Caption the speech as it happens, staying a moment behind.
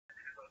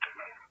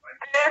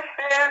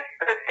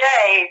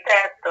day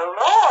that the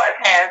Lord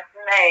has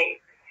made.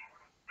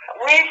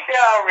 We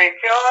shall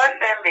rejoice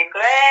and be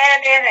glad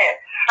in it.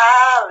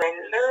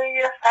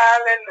 Hallelujah,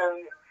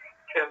 hallelujah.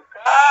 To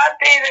God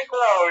be the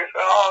glory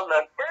for all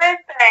the good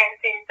things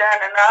he's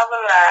done in our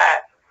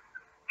lives.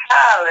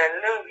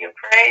 Hallelujah,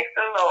 praise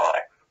the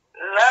Lord.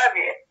 Love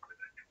you.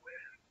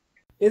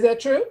 Is that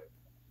true?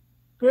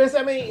 Chris,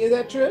 I mean, is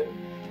that true?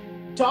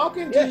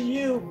 Talking to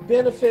you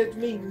benefits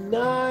me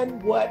none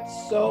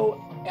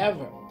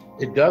whatsoever.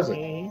 It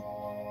doesn't.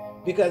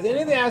 Because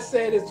anything I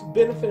say that's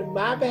benefiting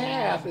my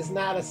behalf is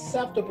not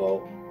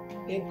acceptable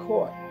in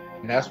court.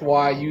 And that's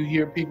why you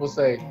hear people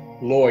say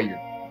lawyer.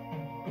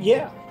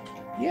 Yeah.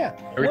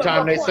 Every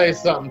time they say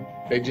something,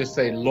 they just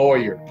say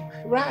lawyer.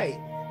 Right.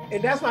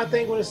 And that's my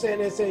thing when they're saying,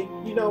 they say,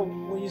 you know,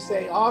 when you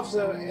say,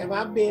 officer, if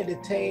I'm being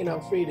detained,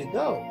 I'm free to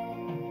go.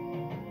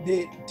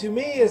 To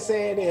me, it's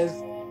saying is,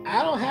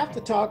 I don't have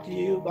to talk to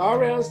you. I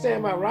already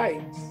understand my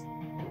rights.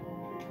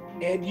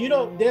 And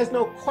there's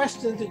no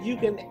questions that you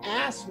can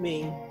ask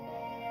me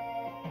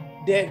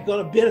that's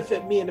going to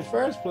benefit me in the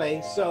first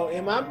place. So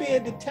am I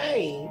being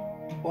detained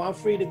or I'm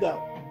free to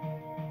go?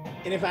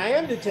 And if I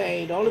am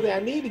detained, the only thing I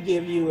need to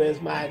give you is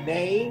my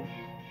name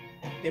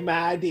and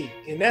my ID.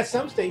 And that's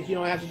some states you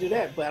don't have to do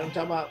that, but I'm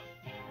talking about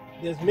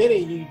there's many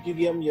you give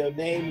them your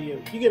name,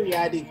 you give them your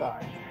ID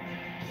card.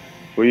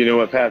 Well, you know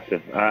what, Pastor?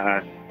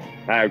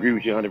 I agree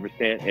with you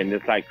 100%. And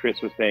just like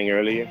Chris was saying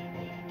earlier,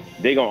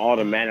 they're going to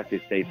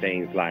automatically say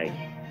things like,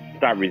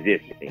 stop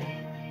resisting.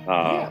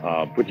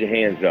 Put your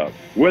hands up.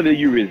 Whether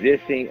you're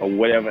resisting or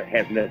whatever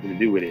has nothing to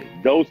do with it.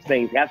 Those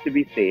things have to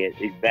be said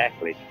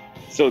exactly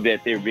so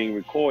that they're being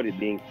recorded,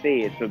 being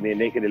said, so then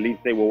they can at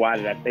least say, well, why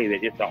did I say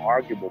that? It's an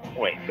arguable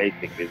point,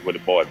 basically, is what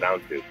it boils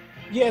down to.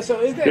 Yeah, so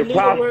is that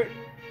legal word,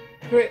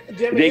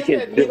 Jimmy, is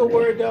that legal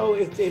word, though?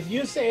 If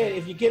you're saying,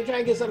 if you try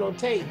and get something on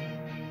tape,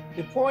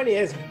 the point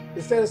is,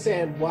 instead of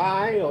saying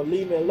why or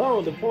leave me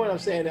alone, the point I'm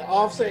saying, the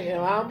officer,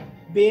 and I'm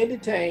being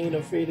detained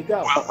or free to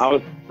go.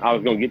 Well, I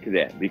was going to get to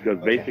that because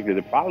basically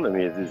the problem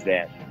is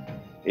that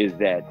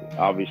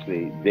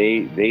obviously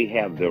they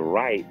have the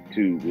right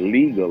to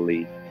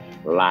legally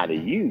lie to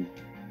you.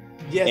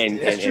 Yes, and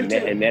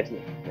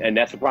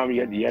that's the problem.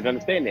 You have to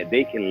understand that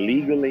they can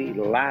legally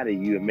lie to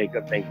you and make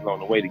up things along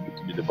the way to get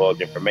you to divulge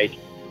information.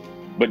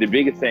 But the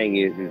biggest thing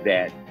is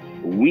that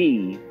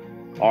we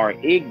are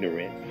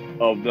ignorant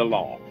of the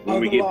law. When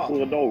we get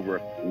pulled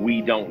over, we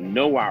don't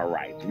know our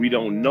rights. We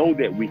don't know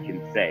that we can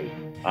say,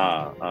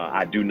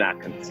 I do not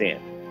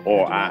consent,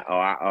 or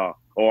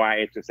I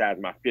exercise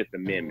my Fifth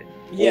Amendment,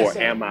 or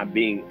am I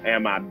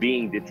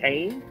being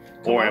detained,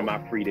 or am I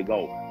free to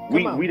go?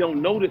 We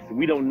don't know this.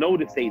 We don't know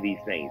to say these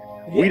things.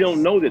 Yes. We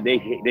don't know that they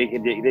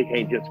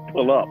can't just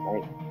pull up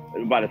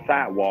by the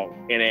sidewalk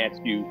and ask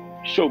you,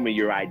 show me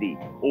your ID,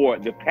 or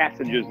the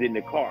passengers in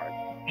the car,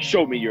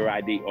 show me your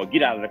ID, or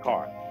get out of the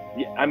car.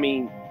 I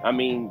mean,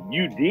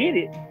 you did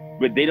it,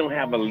 but they don't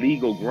have a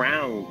legal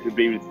ground to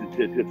be able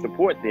to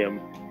support them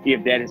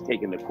if that is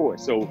taken to court.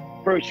 So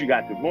first you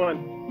got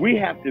we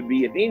have to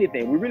be, if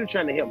anything, we're really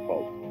trying to help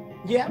folks.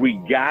 Yeah. We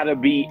gotta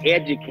be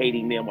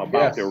educating them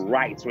about their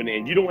rights.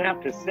 And you don't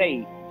have to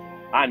say,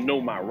 I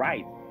know my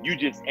rights. You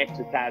just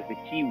exercise the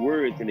key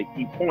words and the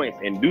key points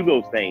and do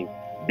those things.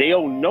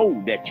 They'll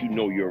know that you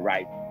know your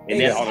rights, and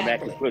that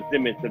automatically puts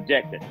them in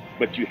subjection.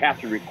 But you have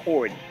to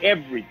record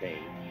everything.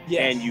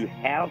 Yes. And you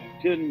have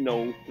to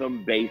know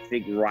some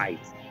basic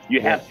rights. You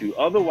have to,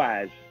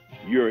 otherwise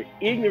your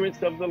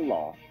ignorance of the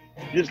law,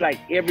 just like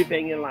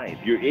everything in life,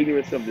 your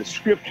ignorance of the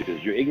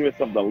scriptures, your ignorance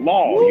of the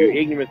law, your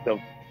ignorance of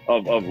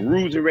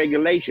rules and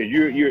regulations,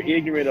 you're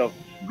ignorant of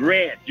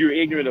grants, you're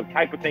ignorant of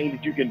type of things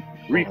that you can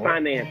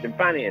refinance and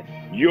finance.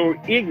 Your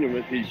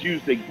ignorance is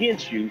used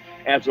against you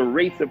as a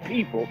race of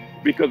people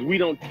because we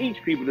don't teach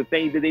people the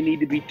things that they need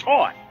to be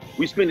taught.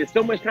 We spend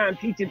so much time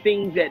teaching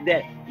things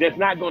that's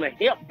not going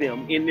to help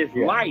them in this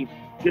life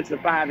to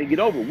survive and get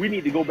over. We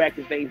need to go back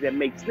to things that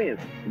make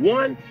sense.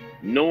 One,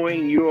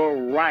 knowing your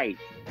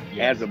rights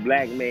as a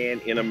black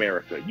man in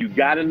America. You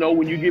got to know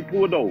when you get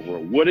pulled over,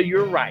 what are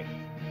your rights,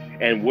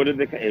 and what are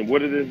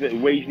the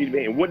ways you need to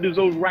be, and what does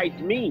those rights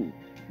mean?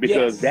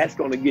 Because that's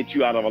going to get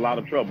you out of a lot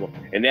of trouble,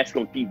 and that's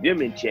going to keep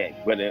them in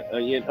check. But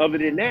other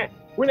than that,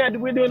 we're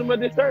doing them a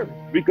disservice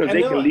because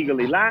they can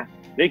legally lie.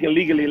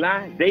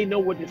 They know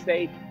what to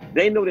say.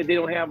 They know that they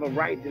don't have a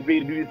right to be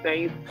able to do these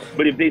things.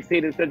 But if they say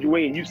it in such a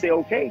way and you say,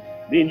 okay,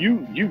 then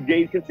you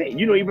gave consent.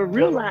 You don't even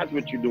realize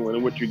what you're doing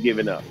and what you're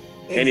giving up.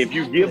 Exactly. And if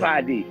you give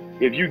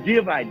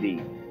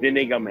ID, then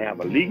they're gonna have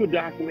a legal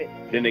document.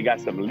 Then they got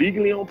something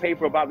legally on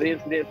paper about the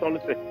incidents on the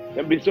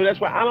street. So that's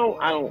why I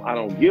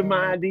don't give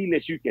my ID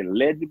unless you can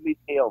legibly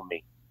tell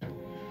me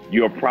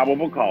your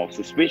probable cause,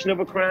 suspicion of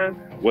a crime.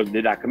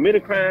 Did I commit a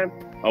crime,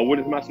 or what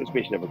is my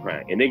suspicion of a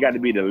crime? And they got to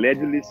be to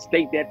legibly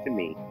state that to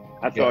me.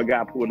 I saw a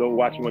guy pulled over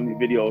watching one of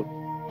these videos.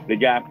 The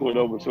guy pulled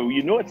over, so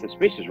you know it's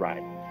suspicious,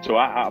 right? So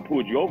I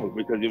pulled you over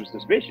because it was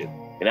suspicious,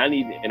 and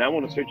I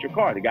want to search your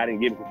car. The guy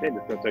didn't give him consent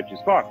to search his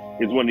car.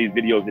 It's one of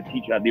these videos that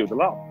teach you how to deal with the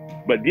law.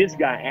 But this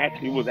guy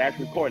was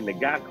recording. The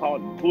guy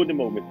called and pulled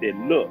him over and said,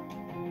 "Look,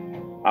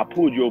 I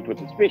pulled you over for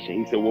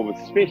suspicion. He said, what was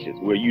suspicious?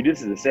 Well,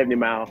 this is a 70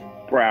 mile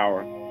per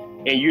hour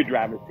and you're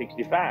driving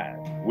 65.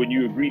 Wouldn't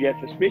you agree that's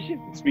suspicious?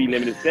 The speed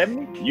limit is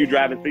 70, you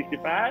driving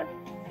 65?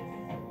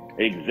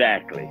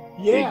 Exactly.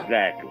 Yeah.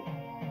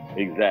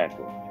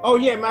 Exactly. Oh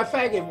yeah, matter of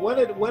fact, if one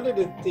of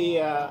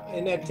the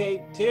in that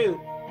tape too,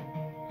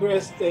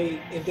 Chris,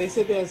 if they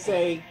sit there and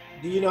say,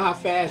 do you know how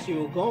fast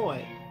you were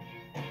going?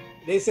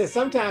 They said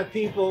sometimes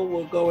people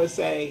will go and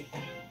say,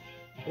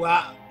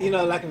 well,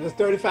 like if it's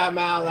 35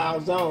 mile an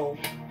hour zone,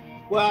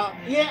 well,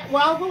 yeah,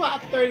 well, I'll go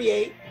out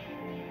 38.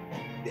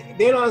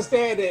 They don't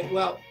understand that,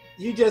 well,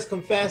 you just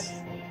confessed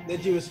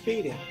that you were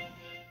speeding.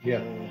 Yeah.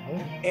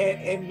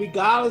 And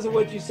regardless of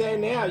what you say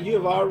now, you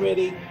have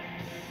already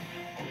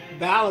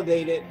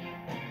validated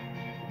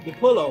the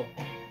pullover,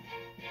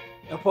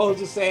 opposed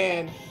to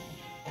saying,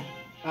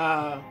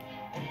 can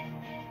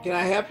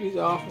I help you,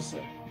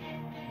 officer?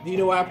 Do you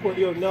know why I pulled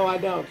you over? No, I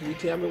don't. Can you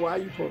tell me why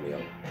you pulled me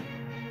over?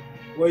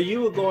 Well,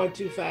 you were going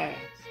too fast.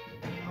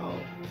 Oh,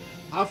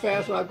 how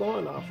fast was I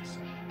going, officer?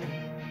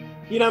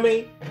 You know what I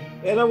mean?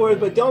 In other words,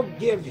 but don't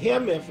give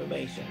him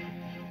information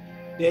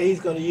that he's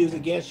going to use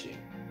against you.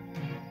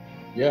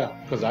 Yeah,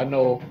 because I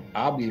know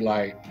I'll be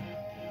like,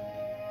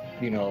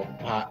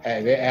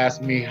 they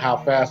asked me how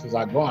fast was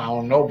I going. I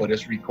don't know, but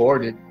it's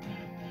recorded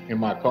in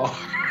my car.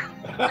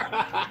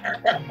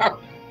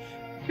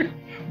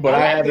 But I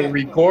have it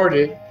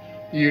recorded,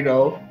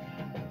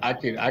 I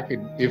could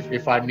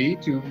if I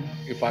need to,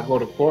 if I go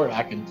to court,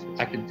 I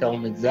can tell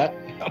them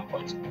exactly how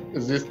much.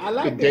 Is this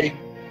the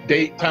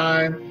date,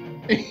 time,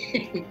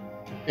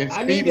 and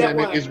speed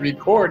limit is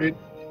recorded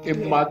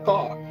in my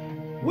car.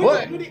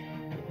 But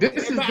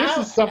this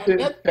is something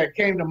that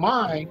came to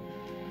mind.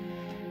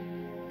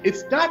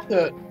 It's not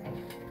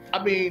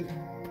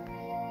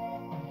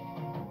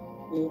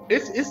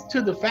it's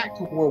to the fact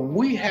where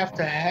we have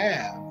to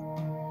have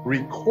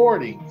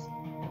recordings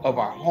of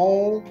our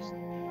homes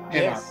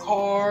and our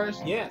cars.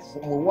 Yes.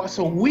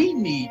 So we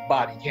need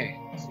body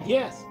cams.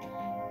 Yes.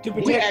 To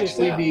protect we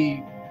actually yourself.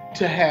 need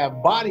to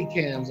have body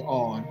cams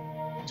on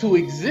to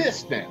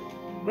exist now.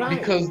 Right.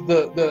 Because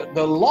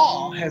the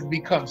law has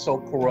become so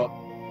corrupt,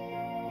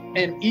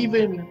 and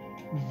even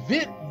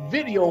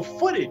video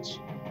footage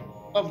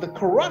of the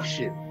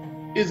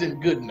corruption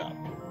isn't good enough.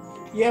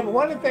 Yeah, but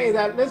one of the things,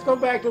 let's go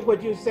back to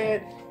what you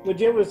said, what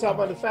Jim was talking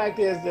about. The fact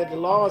is that the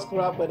law is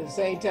corrupt, but at the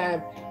same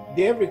time,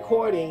 they're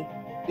recording,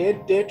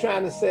 they're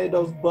trying to say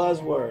those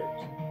buzzwords.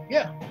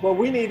 Yeah. What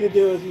we need to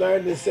do is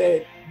learn to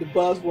say the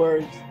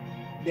buzzwords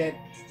that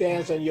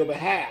stands on your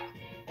behalf.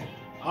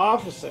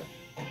 Officer,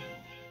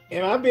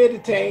 am I being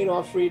detained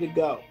or free to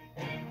go?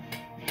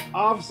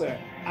 Officer,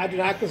 I do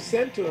not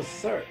consent to a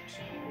search.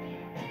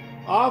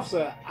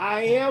 Officer,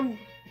 I'm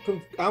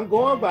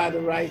going by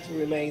the right to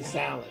remain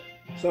silent.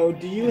 So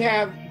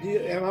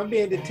am I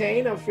being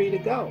detained or free to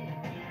go?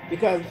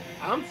 Because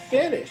I'm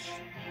finished.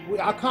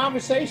 Our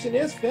conversation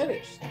is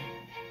finished.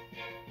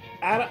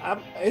 I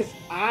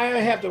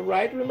have the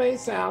right to remain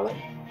silent.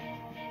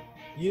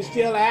 You're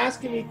still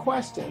asking me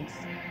questions,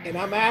 and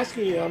I'm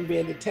asking you, I'm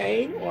being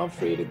detained or I'm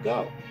free to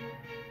go.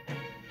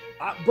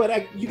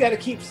 But you got to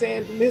keep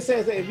saying, in this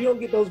sense, that if you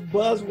don't get those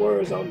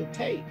buzzwords on the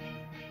tape,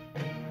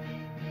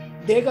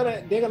 they're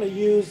gonna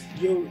use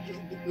you,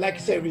 like you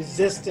said,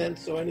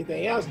 resistance or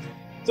anything else.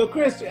 So,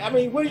 Chris, I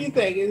mean, what do you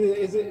think?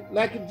 Is it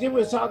like Jim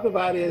was talking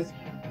about? Is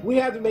we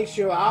have to make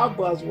sure our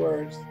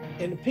buzzwords,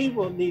 and the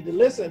people need to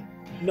listen,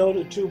 know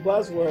the true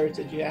buzzwords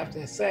that you have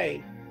to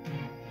say,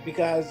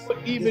 because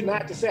it's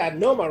not to say I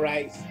know my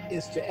rights;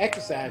 it's to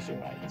exercise your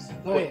rights.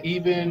 Go ahead.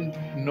 Even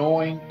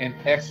knowing and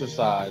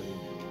exercising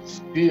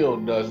still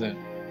doesn't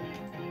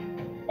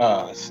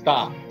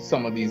stop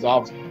some of these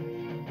officers.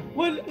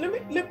 Well,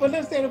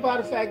 let's think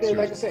about the fact that,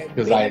 like I said,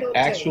 because I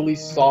actually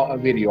saw a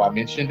video. I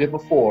mentioned it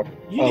before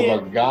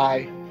of a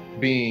guy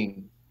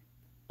being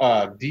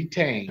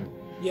detained,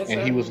 yes, and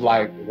sir. he was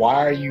like,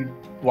 "Why are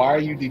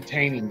you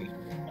detaining me?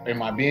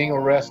 Am I being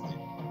arrested?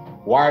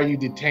 Why are you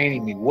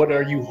detaining me? What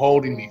are you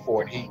holding me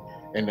for?"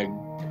 And the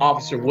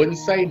officer wouldn't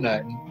say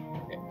nothing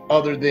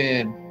other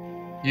than,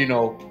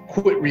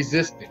 quit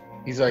resisting.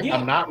 He's like,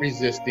 "I'm not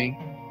resisting.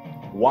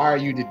 Why are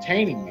you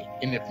detaining me?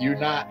 And if you're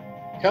not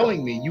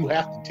telling me, you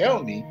have to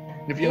tell me.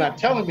 And if you're not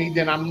telling me,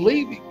 then I'm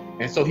leaving."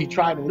 And so he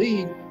tried to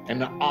leave, and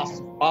the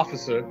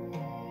officer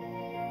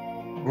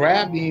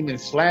grabbed him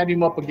and slammed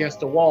him up against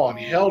the wall and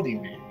held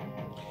him there.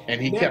 And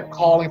he kept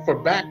calling for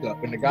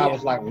backup. And the guy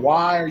was like,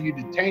 "Why are you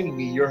detaining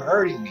me? You're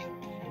hurting me.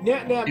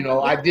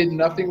 I did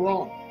nothing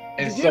wrong."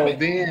 And so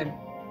then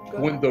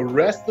when the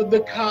rest of the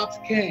cops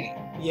came,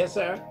 yes,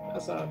 sir.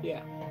 That's all.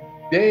 Yeah.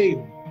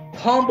 They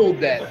pummeled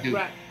that dude.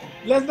 Right.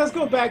 Let's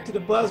go back to the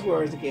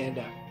buzzwords again,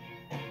 Doc.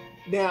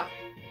 Now,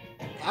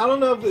 I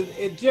don't know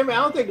if Jimmy, I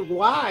don't think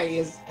why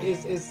is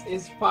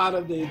part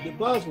of the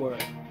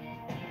buzzword.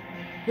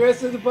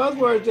 Chris, the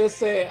buzzword just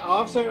say,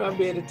 "Officer, I'm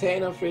being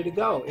detained, I'm free to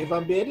go." If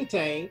I'm being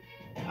detained,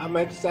 I'm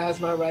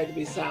exercising my right to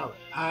be silent.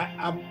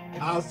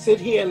 I'll sit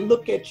here and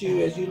look at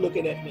you as you're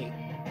looking at me.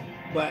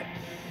 But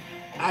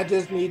I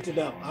just need to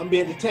know, I'm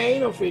being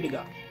detained, I'm free to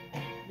go.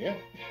 Yeah.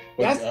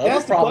 But the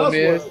other problem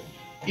is,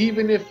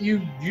 even if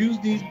you use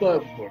these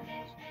buzzwords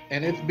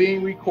and it's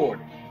being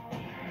recorded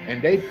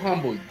and they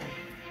pummel you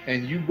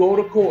and you go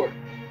to court,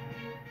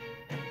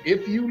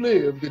 if you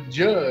live, the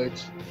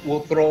judge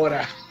will throw it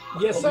out.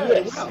 Yes,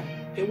 sir. Yes.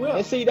 It will.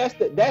 And see, that's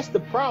the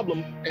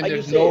problem. And like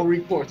there's you said, no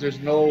recourse. There's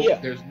no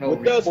with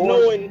recourse. us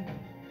knowing.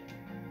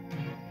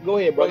 Go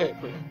ahead, Go brother. ahead,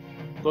 Chris.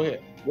 Go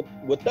ahead.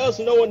 With us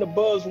knowing the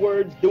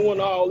buzzwords, doing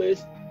all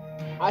this,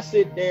 I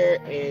sit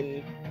there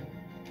and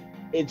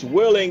it's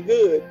well and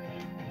good.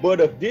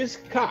 But if this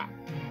cop,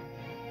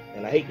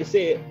 and I hate to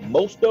say it,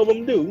 most of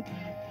them do,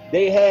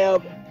 they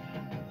have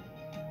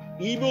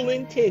evil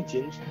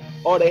intentions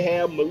or they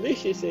have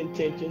malicious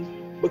intentions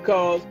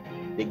because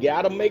they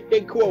got to make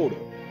their quota.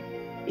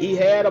 He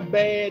had a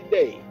bad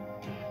day.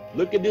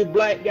 Look at this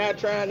black guy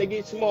trying to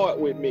get smart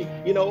with me.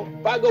 You know,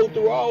 if I go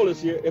through all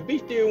this here, if he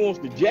still wants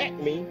to jack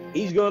me,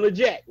 he's going to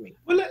jack me.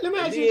 Well, let me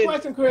ask you a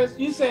question, Chris.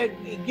 You said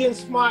getting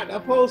smart.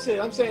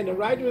 I'm saying the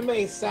right to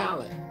remain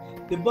silent.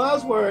 The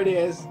buzzword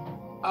is,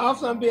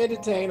 officer, I'm being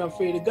detained, I'm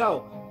free to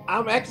go.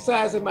 I'm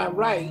exercising my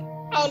right.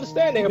 I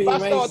understand that. If I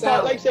start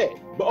talking like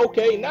that, but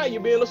okay, now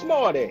you're being a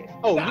smart ass.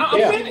 Oh,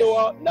 you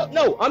know,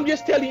 no, I'm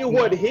just telling you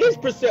what his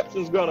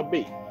perception's gonna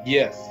be.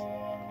 Yes.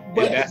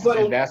 But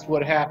that's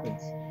what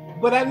happens.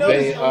 But I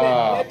noticed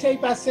that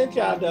tape I sent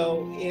y'all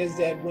though is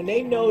that when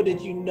they know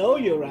that you know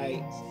your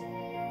rights,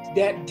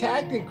 that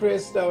tactic,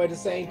 Chris, though, at the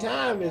same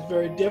time is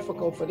very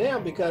difficult for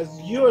them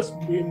because you're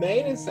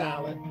remaining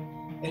silent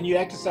and you're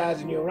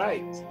exercising your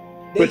rights.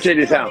 They check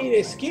this out. need an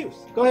excuse.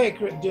 Go ahead,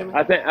 Jimmy.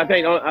 I think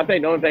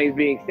the only thing is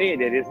being said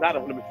that it's not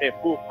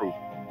 100% foolproof.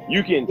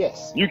 You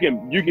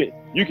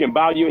can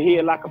bow your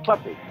head like a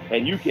puppet,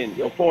 and you can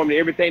perform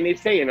everything they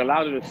say and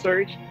allow them to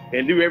search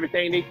and do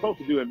everything they're supposed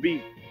to do and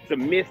be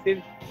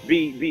submissive,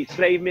 be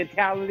slave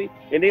mentality,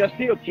 and they'll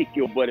still kick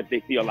your butt if they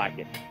feel like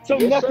it. So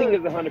nothing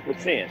is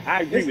 100%.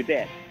 I agree with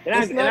that.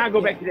 And I go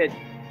back to that.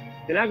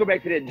 And I go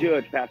back to that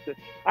judge, Pastor.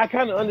 I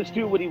kind of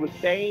understood what he was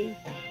saying.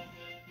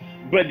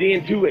 But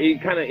then too,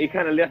 it kind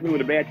of left me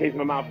with a bad taste in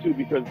my mouth too,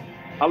 because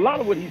a lot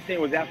of what he's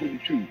saying was absolutely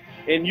true.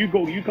 And you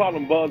call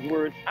them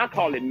buzzwords. I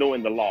call it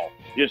knowing the law,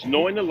 just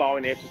knowing the law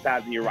and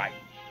exercising your rights.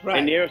 Right.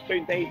 And there are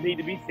certain things need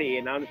to be said.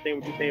 And I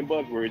understand what you're saying,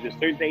 buzzwords. There's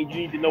certain things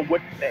you need to know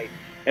what to say.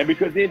 And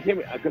because I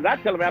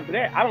tell them after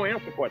that, I don't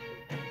answer questions.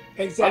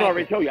 Exactly. I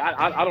already told you,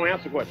 I don't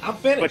answer questions. I'm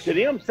finished. But to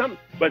them,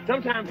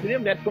 sometimes to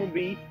them that's going to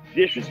be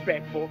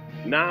disrespectful.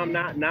 Now I'm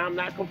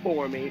not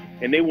conforming,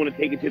 and they want to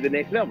take it to the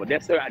next level.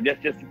 That's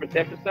just the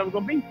perception something's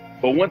going to be.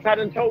 But once I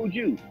done told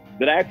you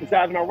that I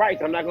exercise my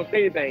rights, I'm not going to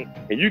say anything,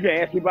 and you can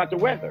ask me about the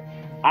weather.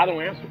 I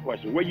don't answer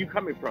questions. Where you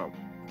coming from?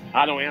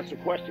 I don't answer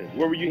questions.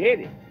 Where were you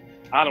headed?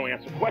 I don't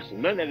answer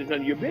questions. None of that is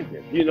none of your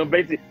business. You know,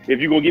 basically, if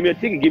you're going to give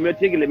me a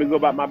ticket, let me go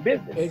about my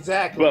business.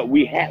 Exactly. But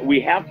we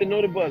have to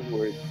know the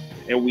buzzwords.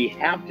 And we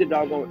have to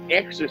doggone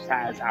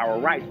exercise our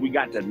rights. We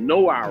got to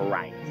know our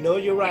rights. Know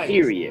your rights.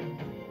 Period.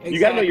 Exactly. You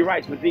got to know your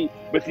rights. But see,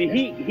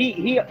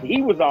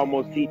 he was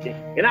almost teaching,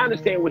 and I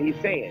understand what he's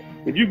saying.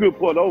 If you could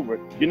pull over,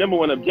 your number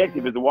one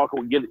objective is to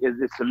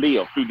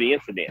live through the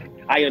incident.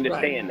 I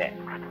understand that.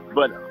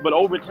 But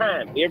over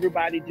time,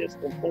 everybody just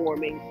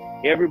conforming,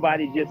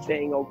 everybody just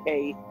saying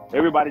okay,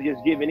 everybody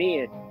just giving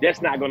in.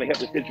 That's not going to help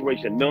the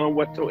situation none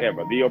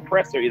whatsoever. The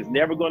oppressor is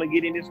never going to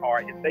get in his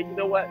heart and say, you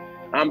know what?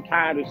 I'm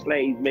tired of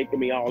slaves making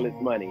me all this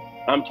money.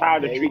 I'm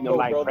tired of treating them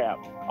like crap.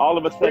 All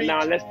of a sudden now,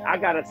 I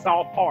got a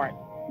soft heart.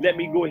 Let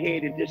me go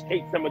ahead and just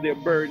take some of their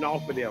burden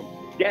off of them.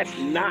 That's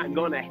not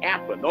going to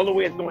happen. The only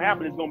way it's going to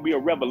happen is going to be a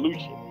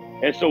revolution.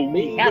 And so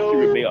we have to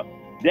rebel.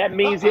 That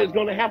means there's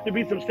going to have to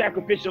be some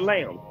sacrificial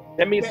lambs.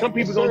 That means some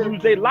people are going to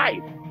lose their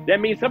life.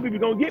 That means some people are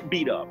going to get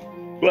beat up.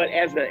 But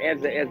as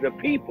a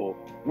people,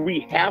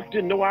 we have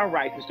to know our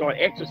rights and start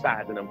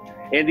exercising them.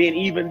 And then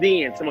even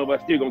then, some of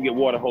us still going to get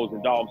water hose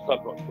and dog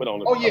suck put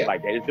on us stuff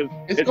like that.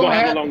 It's going to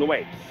happen along the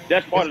way.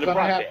 That's part of the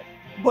process.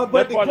 But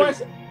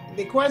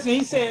the question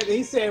he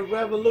said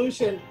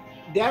revolution,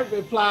 that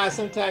implies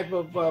some type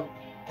of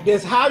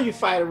there's how you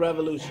fight a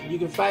revolution. You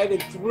can fight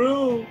it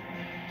through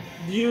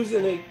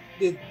using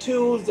the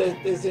tools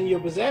that's in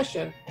your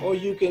possession, or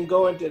you can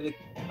go into the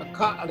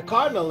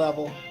cardinal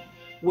level,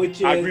 which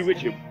is. I agree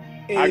with you.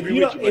 In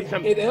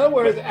other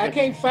words, I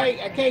can't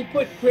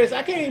put Chris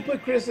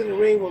in the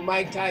ring with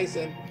Mike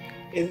Tyson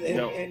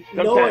and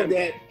knowing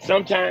that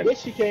sometimes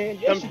yes you can.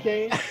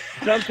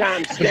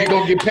 Sometimes you're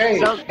gonna get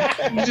paid.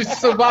 You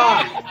just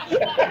survive.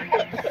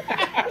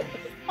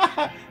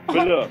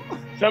 But look,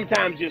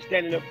 sometimes just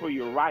standing up for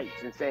your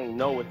rights and saying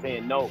no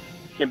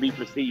can be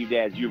perceived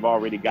as you've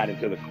already got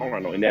into the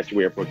carnal, and that's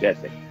where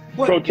protesting.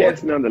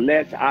 Protest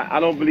nonetheless. I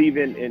don't believe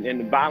in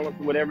the violence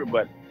or whatever,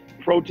 but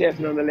protest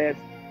nonetheless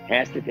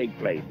has to take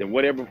place in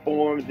whatever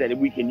forms that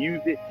we can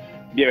use it.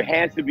 There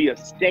has to be a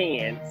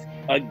stance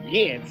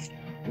against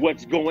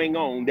what's going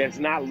on that's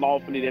not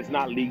lawfully, that's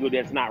not legal,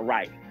 that's not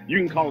right. You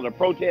can call it a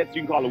protest,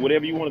 you can call it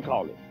whatever you want to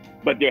call it,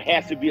 but there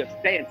has to be a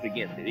stance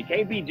against it. It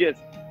can't be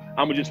just,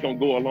 I'm just going to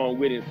go along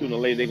with it, and sooner or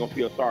later they're going to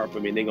feel sorry for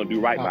me and they're going to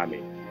do right by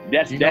me.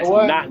 That's not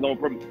going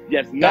to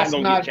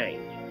get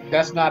changed.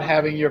 that's not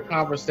having your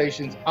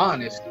conversations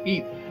honest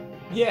either.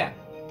 Yeah.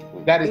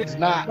 That is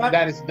not,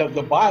 that is,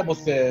 the Bible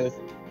says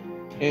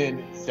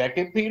in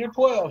 2 Peter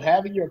 12,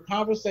 having your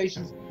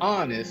conversations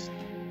honest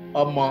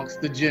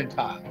amongst the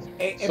Gentiles.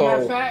 And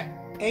matter of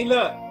fact, hey,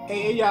 look,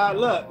 hey, y'all,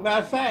 look,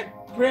 matter of fact,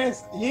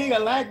 Chris, you ain't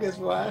gonna like this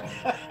one.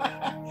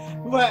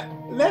 But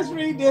let's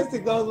read this to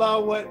go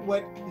along with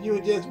what we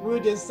were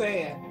just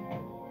saying.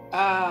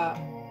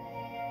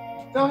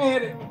 Go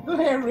ahead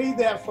and read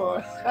that for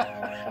us.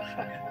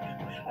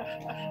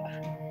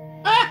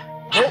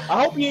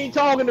 I hope you ain't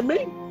talking to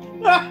me.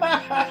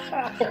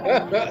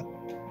 I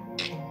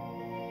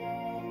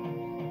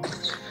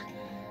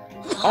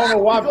don't know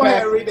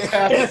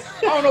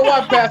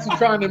why Pastor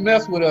trying to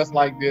mess with us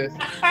like this.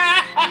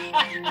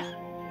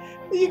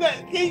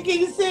 Can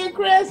you see it,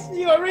 Chris?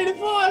 You gonna read it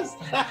for us?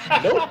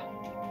 Nope.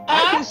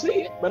 I can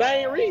see it, but I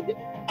ain't reading it.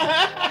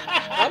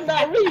 I'm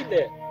not reading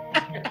it.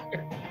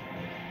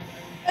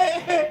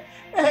 Hey,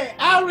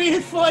 I'll read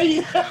it for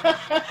you.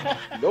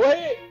 Go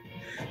ahead.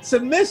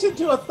 Submission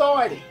to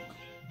authority.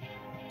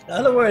 In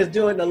other words,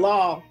 doing the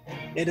law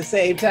at the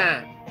same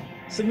time.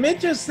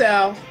 Submit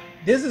yourself.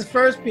 This is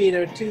 1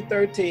 Peter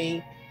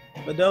 2:13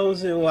 for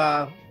those who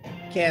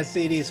can't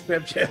see these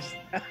scriptures.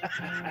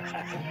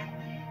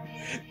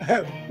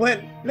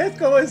 But let's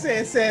go and say,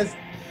 it says,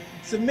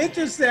 submit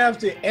yourselves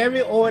to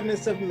every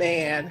ordinance of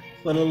man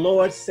for the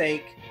Lord's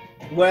sake,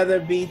 whether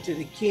it be to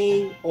the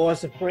king or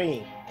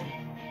supreme,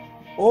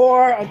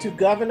 or unto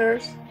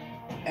governors,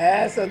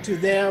 as unto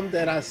them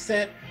that are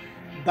sent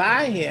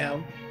by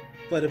him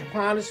for the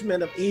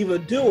punishment of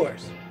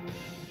evildoers,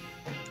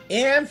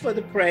 and for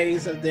the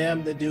praise of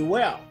them that do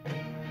well.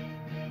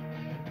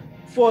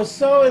 For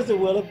so is the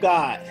will of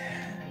God,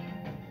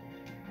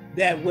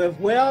 that with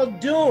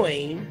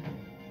well-doing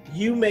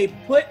you may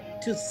put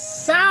to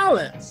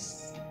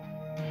silence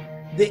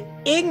the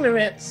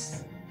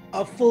ignorance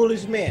of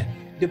foolish men.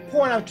 The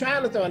point I'm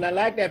trying to throw, and I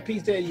like that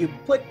piece there, you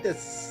put to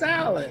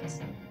silence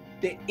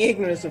the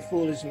ignorance of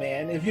foolish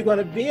men. If you're going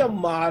to be a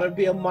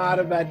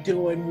martyr by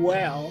doing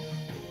well.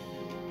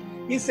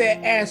 He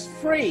said, as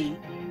free,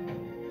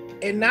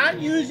 and not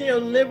using your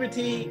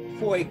liberty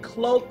for a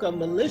cloak of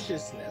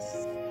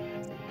maliciousness,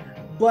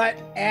 but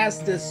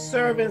as the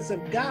servants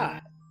of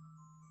God.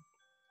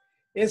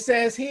 It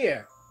says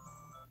here,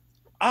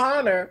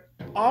 honor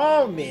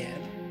all men,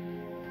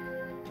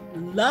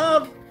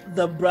 love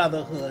the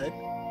brotherhood,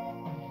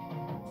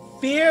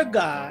 fear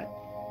God.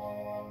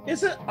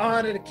 It's an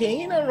honor the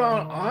king. Ain't nothing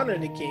wrong with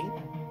honoring the king.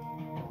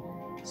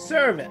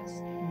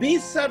 Servants, be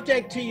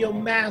subject to your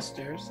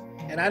masters.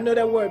 And I know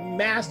that word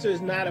master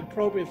is not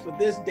appropriate for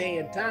this day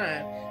and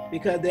time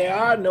because there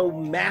are no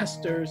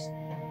masters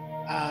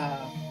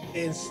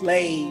and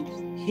slaves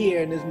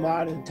here in this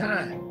modern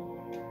time.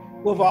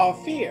 With all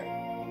fear,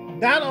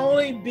 not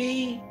only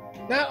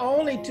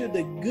to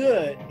the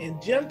good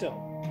and gentle,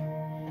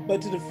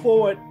 but to the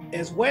forward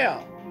as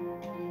well.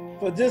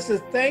 For this is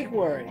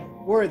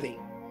thankworthy.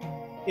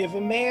 If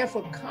a man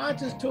for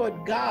conscience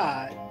toward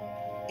God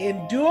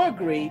endure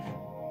grief,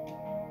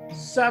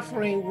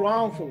 suffering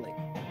wrongfully.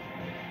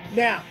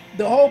 Now,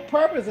 the whole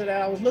purpose of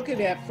that I was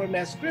looking at from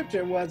that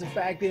scripture was the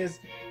fact is,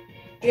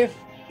 if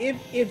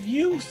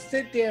you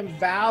sit there and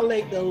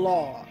violate the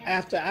law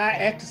after I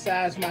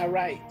exercise my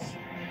rights,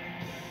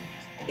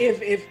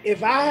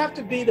 if I have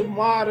to be the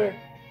martyr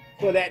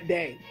for that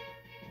day,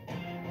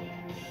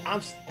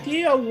 I'm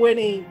still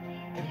winning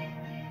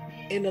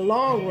in the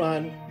long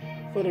run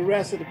for the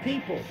rest of the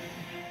people.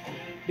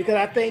 Because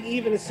I think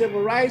even the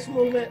civil rights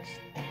movements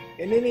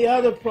and any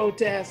other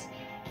protests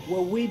where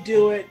we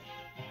do it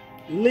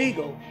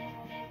legal,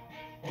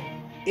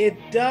 it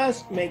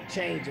does make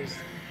changes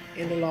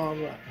in the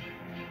long run.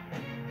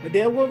 But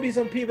there will be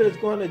some people that's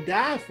going to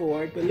die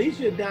for it, but at least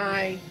you're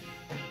dying.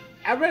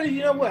 I really,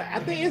 you know what? I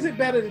think, is it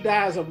better to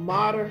die as a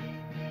martyr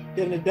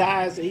than to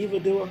die as an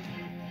evildoer?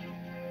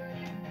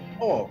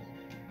 Oh,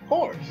 of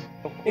course.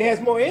 It has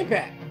more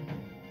impact.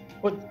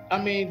 But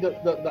I mean,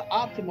 the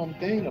optimum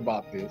thing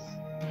about this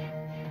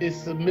is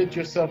submit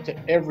yourself to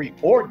every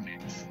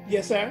ordinance.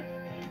 Yes, sir.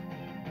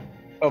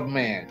 Of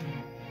man.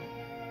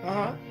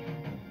 Uh-huh.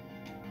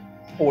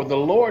 For the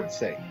Lord's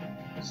sake.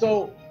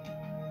 So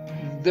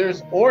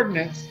there's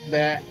ordinance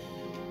that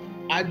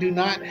I do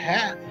not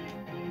have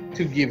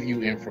to give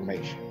you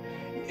information.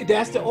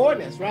 That's the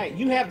ordinance, right?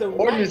 You have the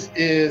ordinance right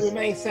is to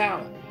remain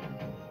silent.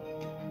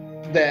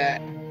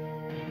 That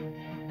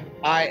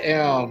I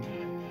am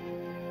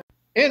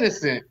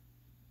innocent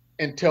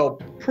until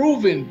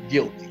proven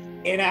guilty.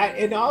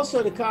 And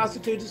also the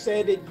Constitution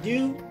said that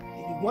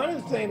one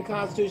of the things the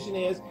Constitution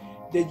is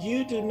that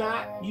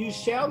you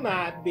shall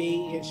not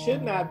be and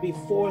should not be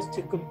forced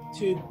to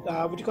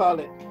what you call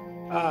it?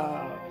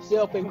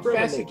 Self-incriminate.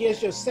 Confess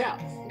against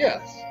yourself.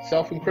 Yes,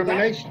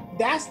 self-incrimination.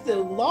 That's the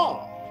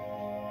law.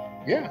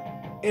 Yeah.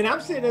 And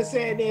I'm sitting there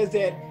saying is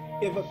that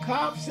if a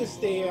cop sits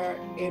there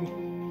and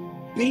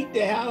beat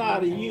the hell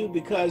out of you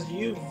because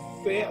you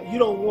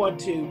don't want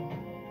to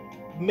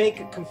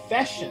make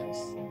confessions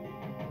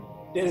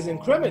that is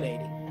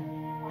incriminating,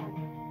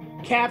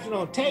 captured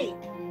on tape,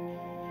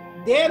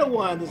 they're the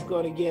ones that's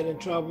going to get in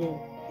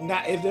trouble.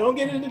 Not if they don't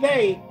get it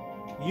today,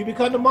 you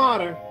become the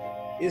martyr.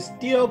 It's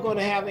still going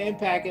to have an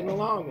impact in the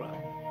long run.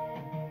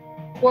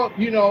 Well,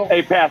 you know.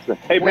 Hey, Pastor.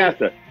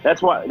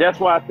 That's why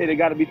I say there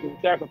got to be some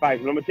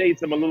sacrifices. I'm gonna tell you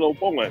some a little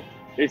poem.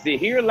 They say,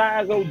 here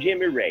lies old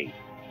Jimmy Ray,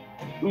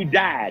 who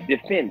died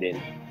defending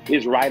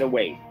his right of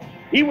way.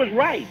 He was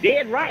right,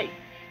 dead right,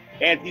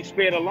 as he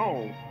sped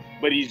along,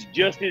 but he's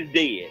just as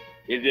dead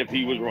as if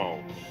he was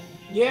wrong.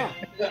 Yeah,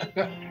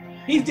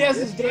 he's just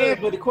as dead.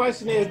 But the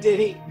question is,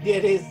 did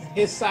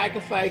his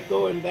sacrifice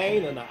go in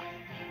vain or not?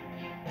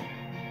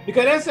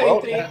 Because that's the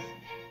same thing.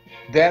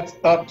 That's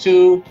up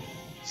to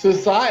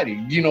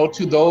society, you know,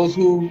 to those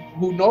who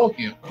know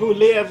him, who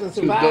lives and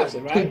survives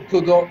it, right?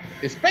 To go,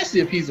 especially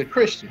if he's a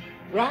Christian.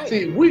 Right.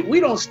 See, we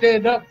don't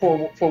stand up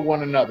for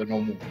one another no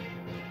more.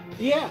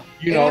 Yeah.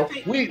 You know,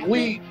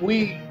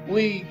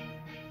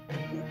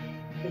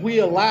 we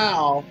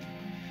allow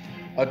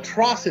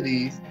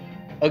atrocities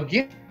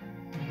against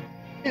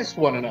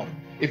one another.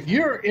 If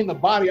you're in the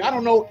body, I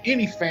don't know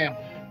any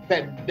family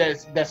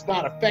that's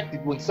not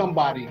affected when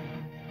somebody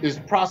is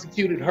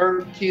prosecuted,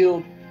 hurt,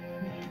 killed,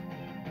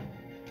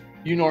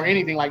 you know, or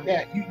anything like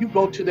that. You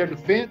go to their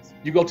defense,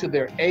 you go to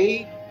their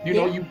aid, you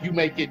know, you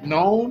make it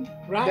known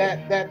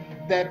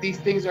that these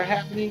things are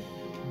happening.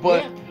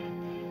 But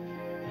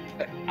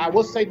I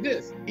will say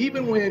this,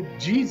 even when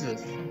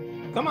Jesus,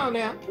 come on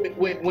now,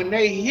 when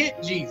they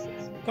hit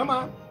Jesus, come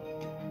on,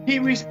 he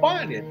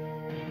responded.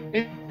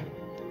 And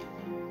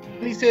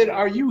he said,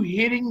 are you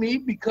hitting me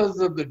because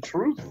of the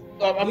truth?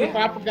 I mean,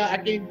 I forgot, I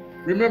can't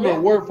remember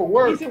word for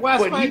word. He said,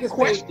 well, but he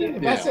questioned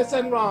if I said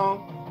something wrong,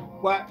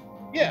 what?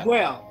 Yeah.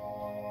 Well,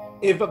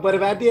 if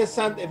I did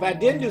something, if I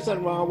didn't do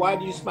something wrong, why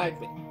do you smite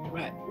me?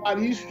 Right.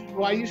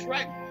 Why you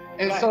strike?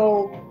 And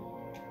so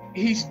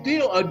he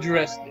still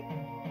addressed it.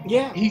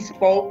 Yeah. He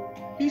spoke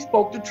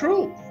the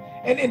truth.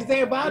 And the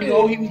thing about he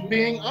was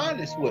being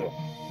honest with him.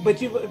 But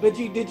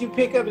did you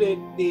pick up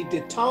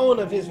the tone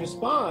of his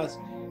response?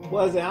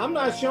 Was that I'm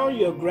not showing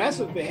you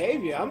aggressive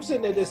behavior. I'm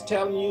sitting there just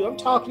telling you, I'm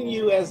talking to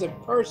you as a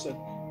person,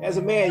 as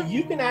a man.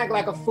 You can act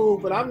like a fool,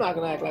 but I'm not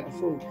gonna act like a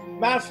fool.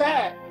 Matter of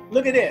fact,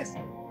 look at this.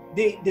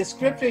 The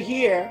scripture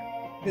here,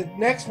 the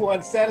next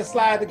one, set a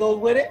slide that goes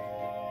with it.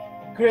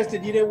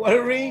 Kristen, you didn't want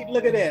to read?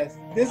 Look at this.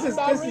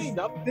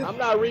 I'm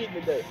not reading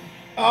today.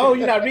 Oh,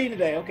 you're not reading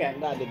today? Okay.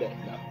 Not today,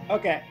 no.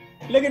 Okay.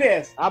 Look at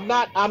this. I'm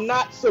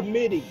not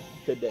submitting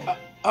today.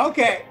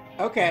 Okay.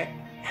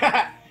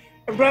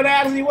 Brother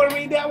Adams, you want to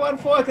read that one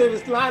for us? Because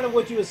it's in line of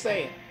what you were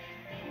saying.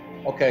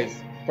 Okay,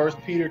 1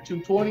 Peter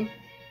 2:20.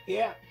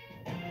 Yeah.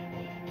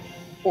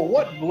 For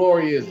what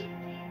glory is it,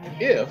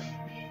 if,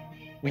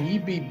 when ye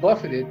be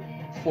buffeted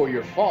for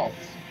your faults,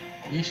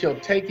 ye shall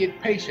take it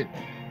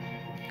patiently?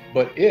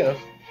 But if,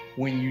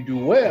 when you do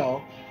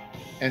well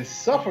and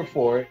suffer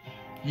for it,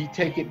 ye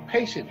take it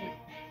patiently,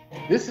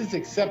 this is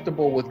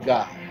acceptable with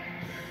God.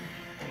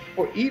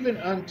 For even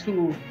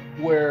unto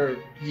where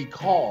ye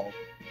called,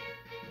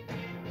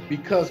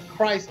 because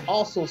Christ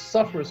also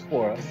suffers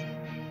for us,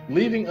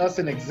 leaving us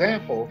an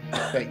example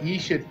that ye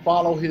should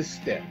follow his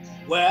steps.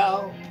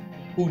 Well,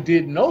 who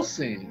did no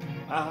sin,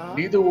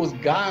 neither was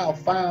guile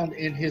found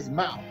in his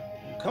mouth.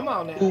 Come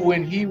on now. Who,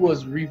 when he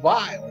was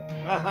reviled,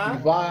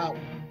 reviled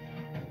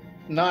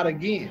not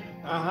again.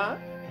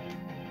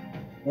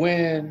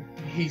 When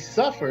he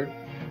suffered,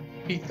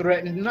 he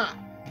threatened not.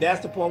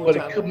 That's the point. But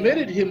he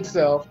committed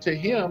himself to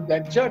him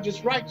that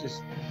judges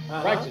righteously,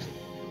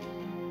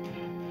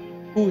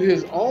 who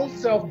his own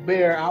self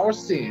bare our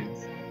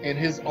sins in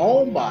his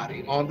own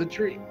body on the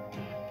tree,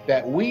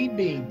 that we,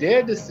 being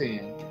dead to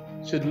sin,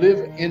 should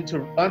live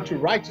unto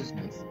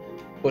righteousness,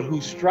 but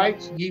whose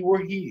stripes ye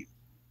were healed.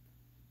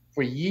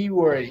 For ye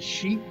were a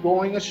sheep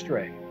going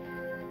astray,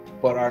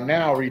 but are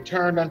now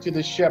returned unto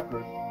the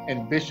shepherd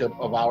and bishop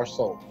of our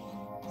soul.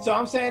 So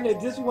I'm saying that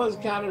this was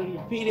kind of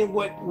repeating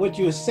what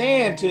you were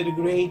saying to a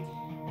degree,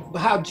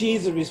 how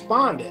Jesus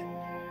responded,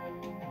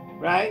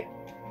 right?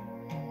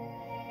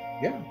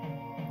 Yeah.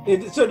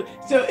 So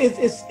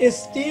it's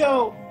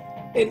still,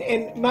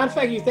 and matter of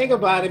fact, you think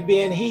about it,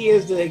 being he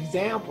is the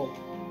example.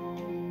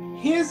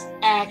 His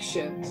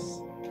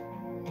actions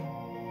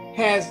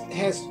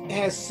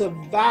has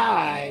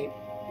survived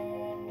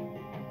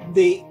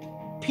the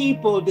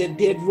people that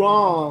did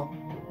wrong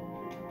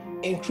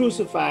in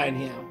crucifying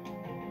him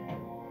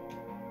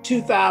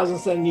 2,000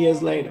 some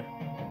years later.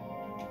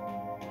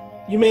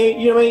 You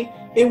know what I mean?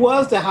 It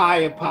was the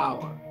higher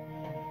power.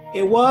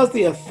 It was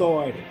the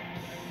authority.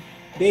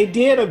 They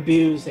did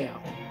abuse him,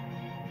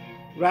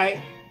 right?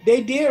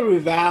 They did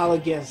revile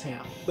against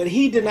him, but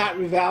he did not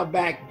revile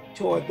back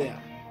toward them.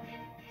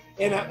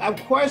 And our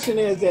question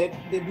is that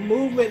the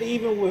movement,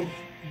 even with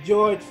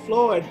George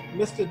Floyd,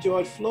 Mr.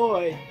 George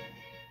Floyd,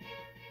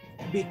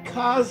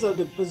 because of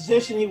the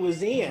position he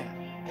was in,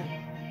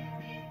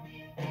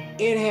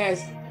 it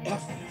has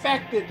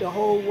affected the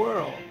whole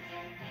world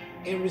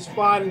in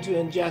responding to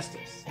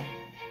injustice.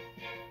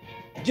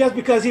 Just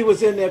because he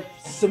was in there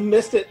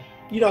submissive,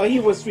 he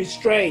was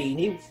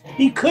restrained.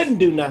 He couldn't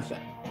do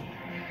nothing.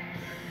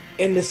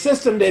 And the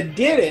system that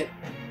did it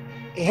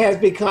has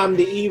become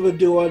the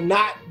evildoer,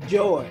 not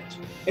George.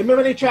 And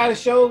remember, they try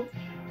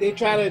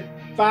to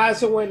find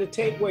somewhere in the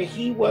tape where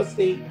he was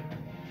the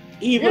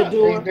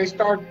evildoer. Yeah, they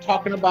start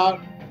talking about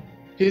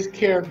his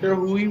character,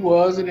 who he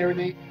was, and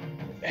everything.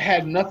 It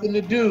had nothing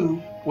to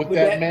do with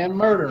that man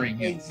murdering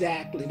him.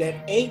 Exactly, that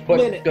 8 but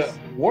minutes. The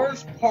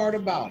worst part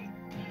about it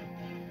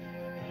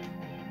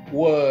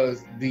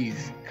was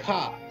these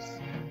cops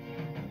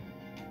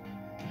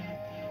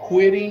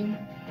quitting,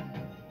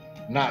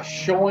 not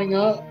showing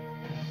up,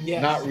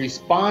 yes. not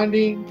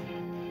responding,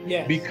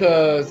 yes.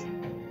 because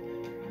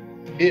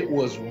it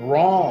was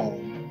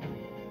wrong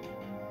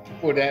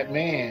for that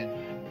man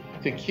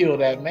to kill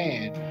that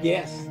man.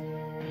 Yes.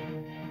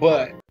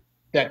 But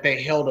that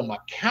they held him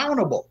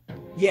accountable.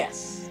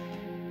 Yes.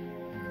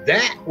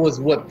 That was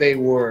what they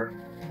were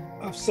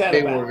upset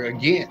they about. were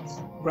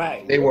against.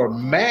 Right. They were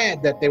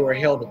mad that they were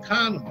held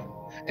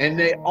accountable. And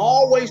they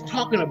always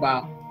talking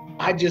about,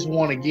 I just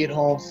want to get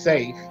home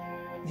safe.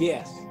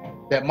 Yes.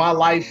 That my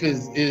life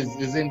is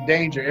in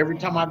danger every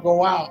time I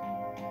go out.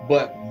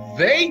 But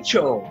they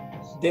chose.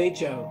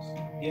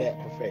 Yeah,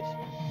 profession.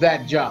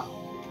 That job.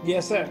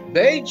 Yes, sir.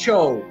 They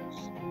chose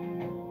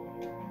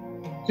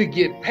to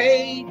get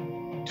paid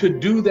to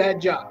do that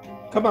job.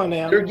 Come on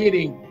now. They're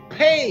getting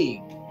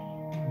paid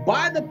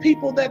by the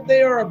people that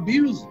they are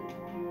abusing.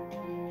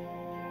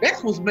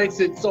 That's what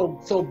makes it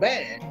so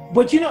bad.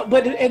 But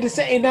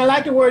and I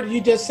like the word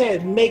you just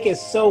said, make it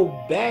so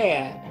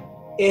bad.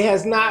 It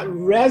has not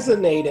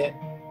resonated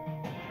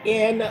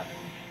in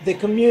the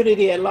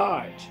community at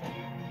large.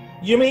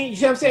 You know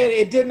what I'm saying?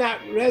 It did not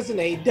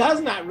resonate,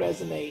 does not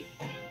resonate.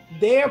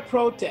 Their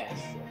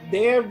protests,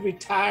 their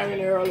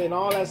retiring early and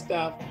all that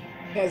stuff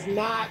has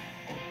not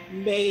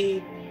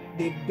made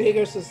the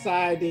bigger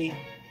society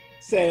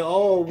say,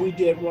 oh, we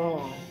did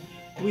wrong.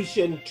 We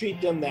shouldn't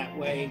treat them that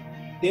way.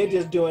 They're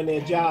just doing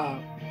their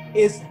job.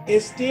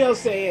 It's still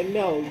saying,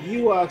 no,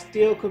 you are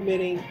still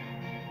committing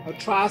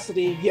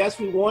atrocity. Yes,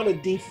 we want to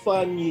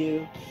defund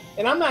you.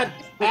 And I'm not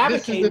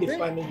advocating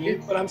defunding you.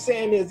 What I'm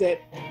saying is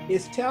that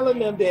it's telling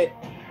them that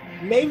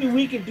maybe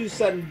we could do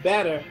something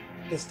better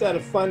instead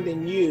of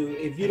funding you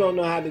if you don't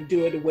know how to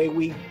do it the way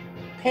we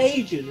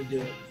paid you to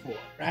do it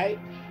before, right?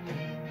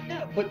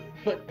 Yeah, but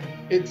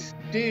it's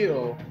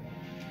still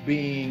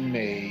being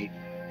made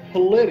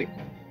political.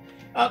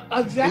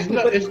 Exactly.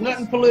 There's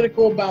nothing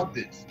political about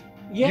this.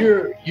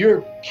 Yeah.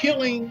 You're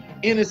killing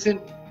innocent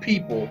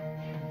people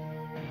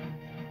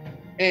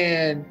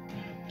and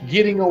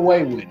getting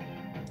away with it.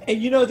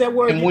 And you know that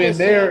word. And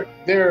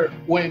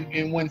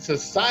when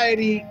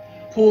society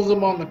pulls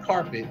them on the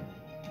carpet,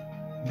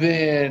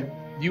 then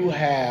you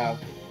have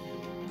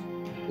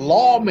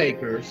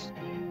lawmakers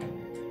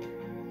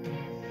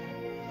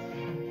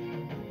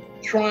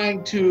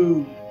trying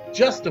to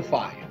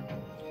justify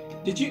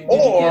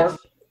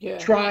it.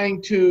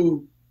 Trying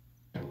to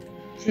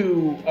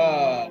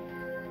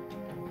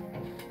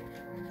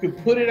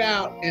put it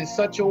out in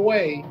such a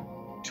way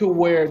to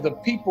where the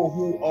people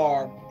who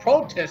are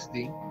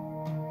protesting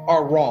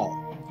are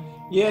wrong.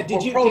 Yeah,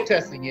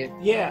 protesting it?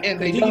 Yeah,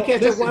 and they did don't you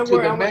catch listen that one to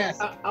word? the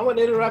masses. I want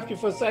to interrupt you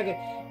for a second.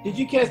 Did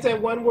you catch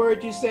that one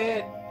word you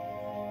said?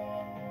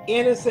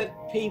 Innocent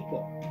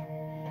people.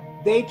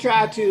 They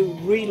try to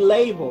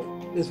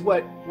relabel, is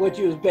what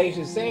you was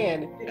basically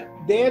saying. Yeah.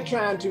 They're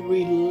trying to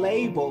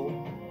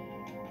relabel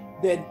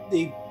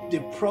the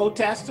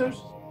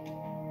protesters,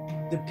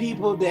 the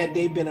people that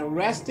they've been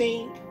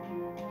arresting,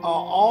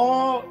 are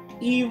all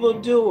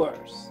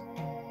evildoers,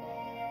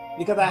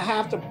 because I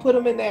have to put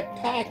them in that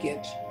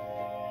package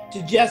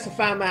to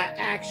justify my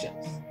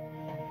actions.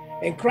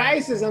 And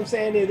Christ, as I'm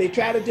saying, is they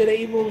try to do the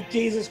evil with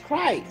Jesus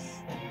Christ.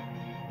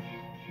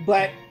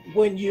 But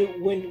when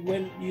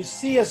you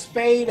see a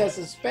spade as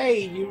a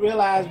spade, you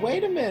realize,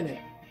 wait a minute,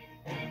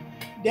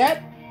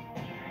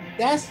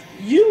 that's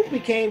you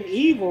became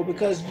evil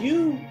because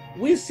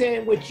we're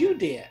saying what you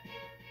did.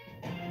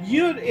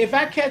 If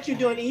I catch you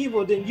doing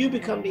evil, then you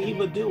become the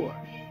evildoer.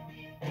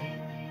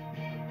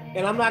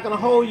 And I'm not going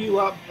to hold you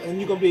up and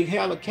you're going to be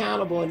held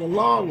accountable in the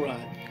long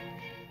run,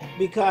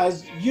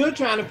 because you're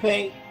trying to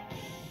paint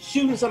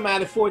shooting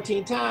somebody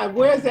 14 times.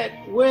 Where's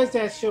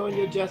that showing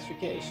your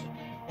justification?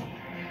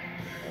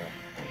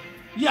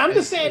 Yeah, I'm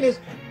just saying this.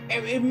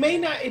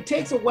 It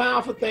takes a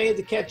while for things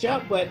to catch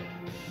up, but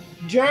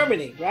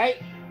Germany, right?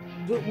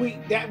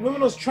 Remember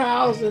those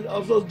trials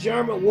of those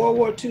German World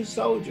War II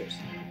soldiers?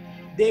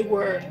 They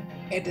were,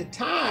 at the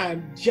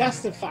time,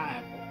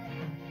 justifiable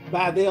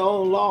by their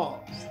own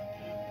laws.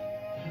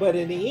 But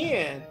in the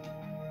end,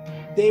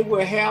 they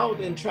were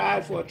held and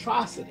tried for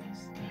atrocities.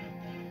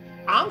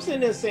 I'm sitting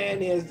there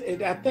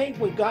saying I think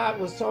what God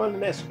was showing in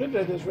that scripture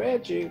I just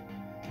read you,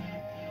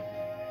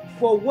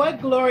 for what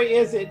glory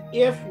is it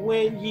if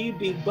when ye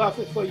be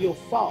buffeted for your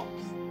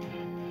faults?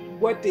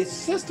 What the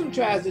system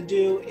tries to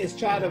do is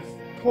try to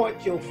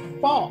point your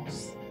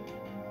faults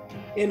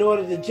in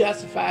order to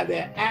justify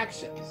their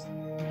actions.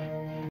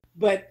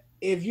 But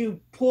if you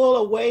pull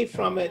away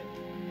from it,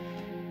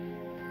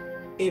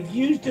 if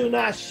you do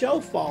not show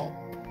fault,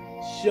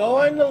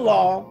 showing the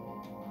law,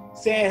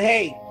 saying,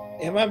 hey,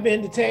 Am I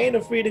being detained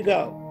or free to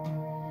go?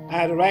 I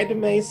have the right to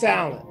remain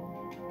silent.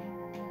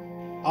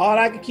 All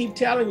I can keep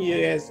telling you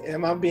is,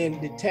 am I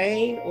being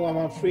detained or am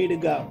I free to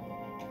go?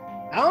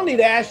 I don't need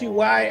to ask you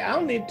why. I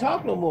don't need to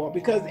talk no more,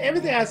 because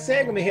everything I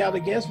said can be held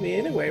against me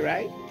anyway,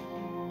 right?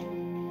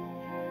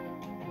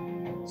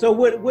 So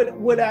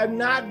would I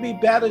not be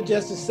better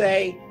just to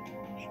say,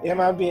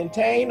 am I being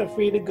detained or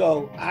free to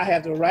go? I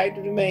have the right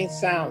to remain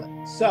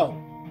silent. So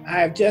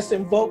I have just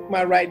invoked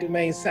my right to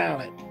remain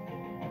silent.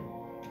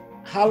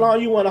 How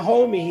long you want to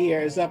hold me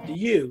here is up to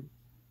you.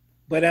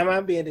 But am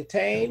I being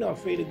detained or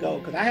free to go?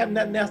 Because I have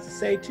nothing else to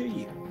say to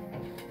you.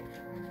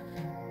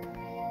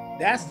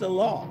 That's the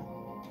law.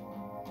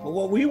 But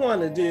what we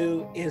want to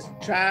do is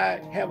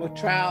have a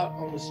trial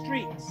on the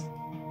streets.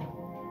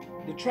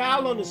 The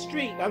trial on the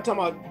street, I'm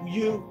talking about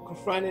you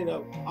confronting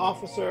an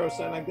officer or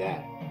something like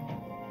that.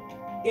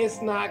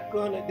 It's not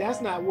gonna,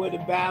 that's not where the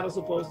battle's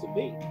supposed to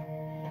be.